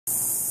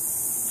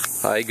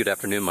Hi, good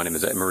afternoon. My name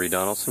is Emory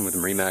Donelson with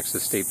Marina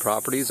Estate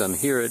Properties. I'm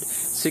here at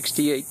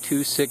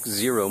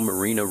 68260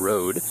 Marina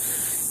Road. It's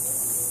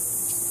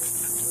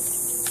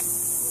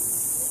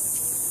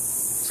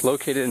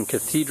located in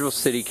Cathedral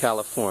City,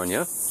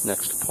 California,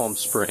 next to Palm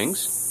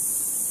Springs.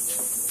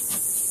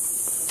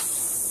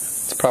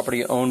 It's a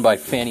property owned by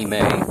Fannie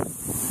Mae.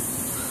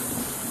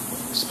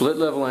 Split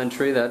level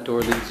entry. That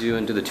door leads you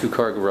into the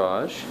two-car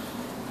garage.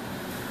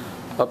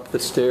 Up the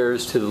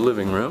stairs to the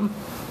living room.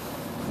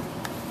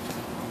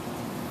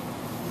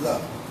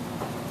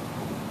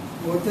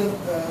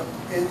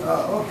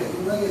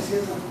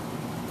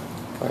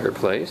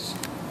 Fireplace.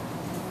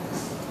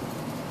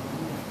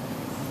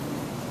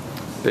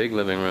 Big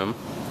living room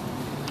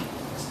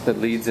that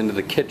leads into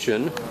the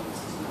kitchen.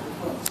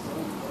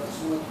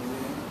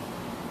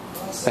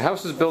 The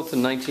house was built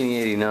in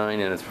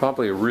 1989 and it's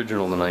probably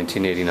original to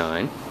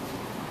 1989.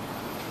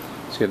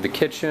 So you have the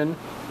kitchen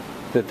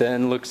that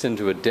then looks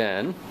into a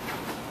den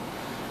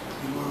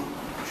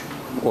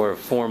or a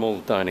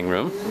formal dining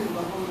room.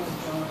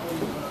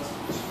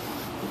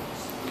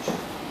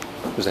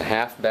 There's a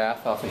half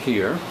bath off of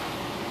here.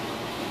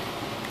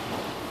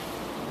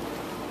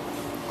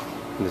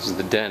 And this is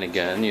the den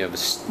again. You have a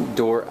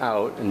door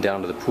out and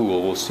down to the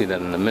pool. We'll see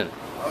that in a minute.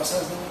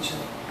 Let's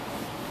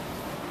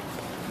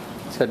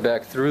head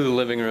back through the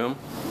living room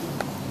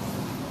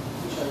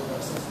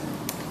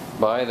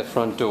by the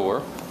front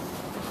door,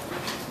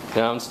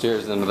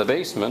 downstairs into the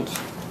basement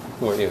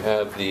where you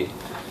have the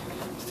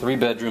 3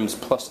 bedrooms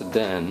plus a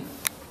den.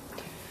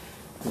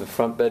 The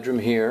front bedroom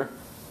here,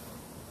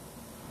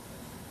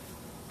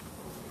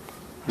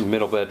 the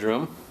middle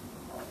bedroom,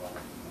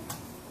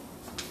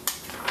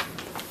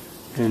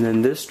 and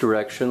then this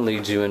direction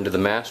leads you into the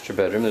master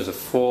bedroom. There's a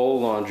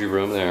full laundry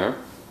room there,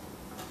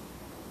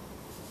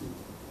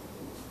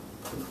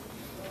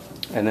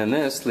 and then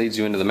this leads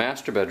you into the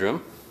master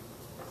bedroom,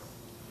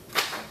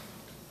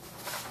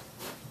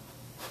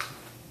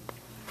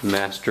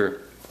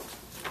 master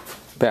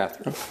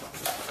bathroom,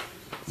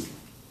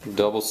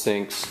 double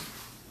sinks,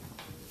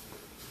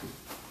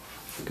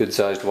 good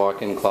sized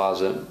walk-in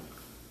closet,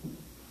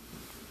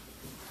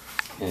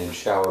 and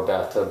shower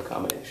bathtub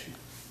combination.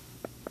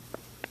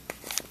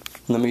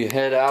 Let me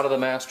head out of the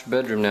master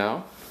bedroom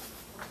now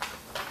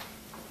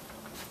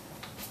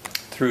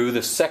through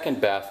the second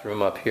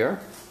bathroom up here,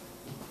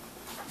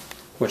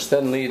 which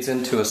then leads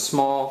into a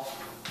small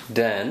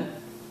den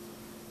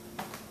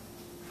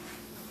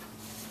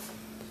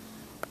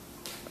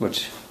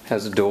which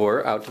has a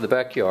door out to the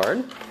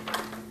backyard.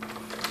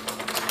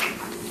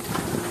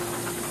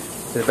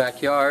 The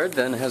backyard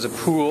then has a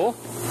pool,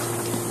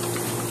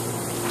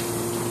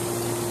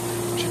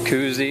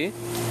 jacuzzi,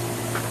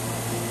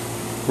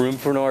 room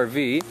for an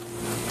RV,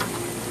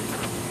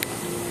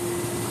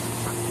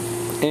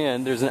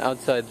 and there's an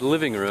outside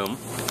living room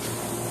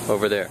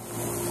over there.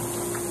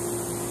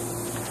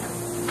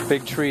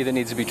 Big tree that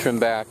needs to be trimmed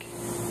back,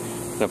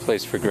 and a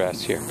place for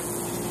grass here.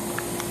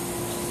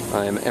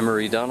 I am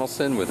Emory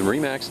Donelson with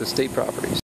Marina Estate Properties.